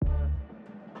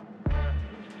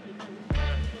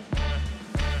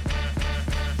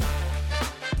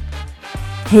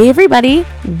Hey everybody,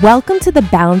 welcome to the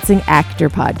Balancing Actor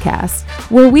podcast,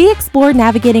 where we explore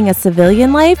navigating a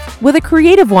civilian life with a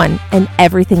creative one and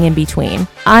everything in between.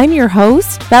 I'm your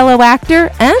host, fellow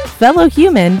actor, and fellow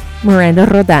human, Miranda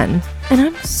Rodan, and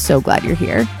I'm so glad you're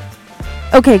here.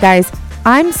 Okay guys,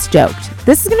 I'm stoked.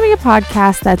 This is going to be a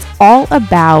podcast that's all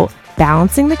about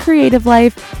balancing the creative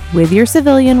life with your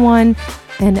civilian one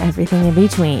and everything in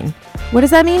between. What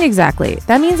does that mean exactly?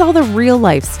 That means all the real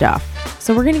life stuff.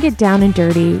 So we're going to get down and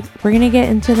dirty. We're going to get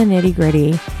into the nitty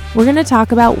gritty. We're going to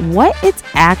talk about what it's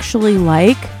actually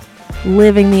like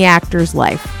living the actor's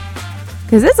life.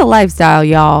 Because it's a lifestyle,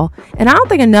 y'all. And I don't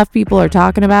think enough people are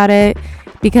talking about it,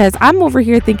 because I'm over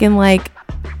here thinking like,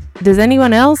 does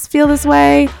anyone else feel this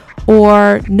way?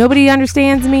 Or nobody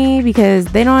understands me because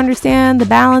they don't understand the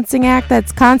balancing act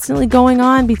that's constantly going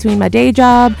on between my day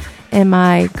job and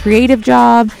my creative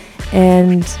job,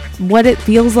 and what it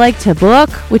feels like to book,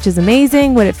 which is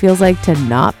amazing, what it feels like to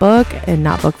not book and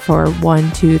not book for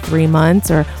 1, 2, 3 months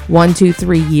or 1, 2,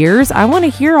 3 years. I want to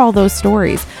hear all those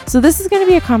stories. So this is going to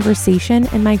be a conversation,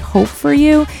 and my hope for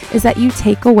you is that you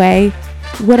take away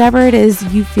whatever it is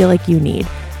you feel like you need,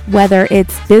 whether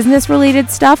it's business related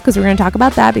stuff, because we're going to talk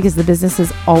about that because the business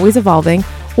is always evolving,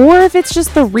 or if it's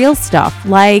just the real stuff,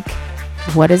 like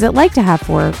what is it like to have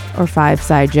 4 or 5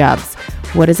 side jobs?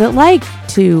 What is it like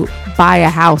to buy a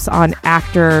house on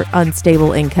actor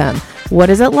unstable income? What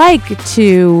is it like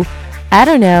to, I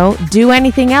don't know, do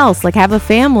anything else, like have a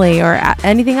family or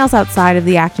anything else outside of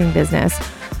the acting business?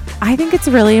 I think it's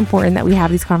really important that we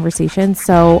have these conversations.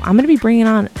 So I'm going to be bringing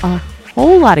on a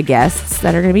whole lot of guests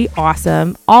that are going to be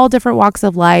awesome, all different walks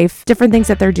of life, different things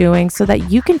that they're doing, so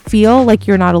that you can feel like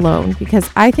you're not alone, because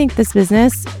I think this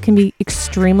business can be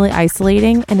extremely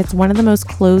isolating, and it's one of the most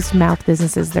closed mouth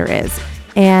businesses there is.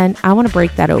 And I want to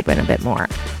break that open a bit more.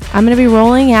 I'm going to be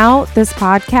rolling out this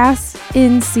podcast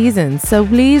in seasons. So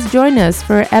please join us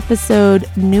for episode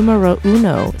numero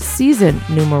uno, season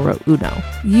numero uno.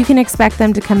 You can expect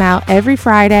them to come out every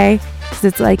Friday, because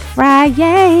it's like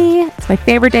Friday. It's my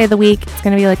favorite day of the week. It's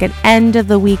going to be like an end of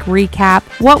the week recap.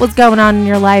 What was going on in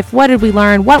your life? What did we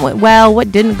learn? What went well?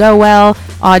 What didn't go well?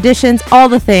 Auditions, all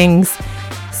the things,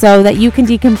 so that you can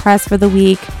decompress for the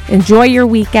week, enjoy your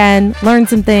weekend, learn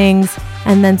some things,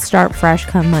 and then start fresh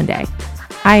come Monday.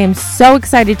 I am so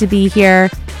excited to be here.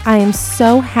 I am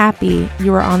so happy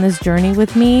you are on this journey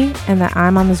with me, and that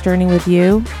I'm on this journey with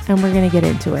you, and we're going to get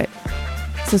into it.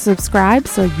 So subscribe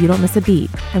so you don't miss a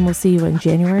beat, and we'll see you in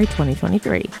January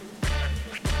 2023.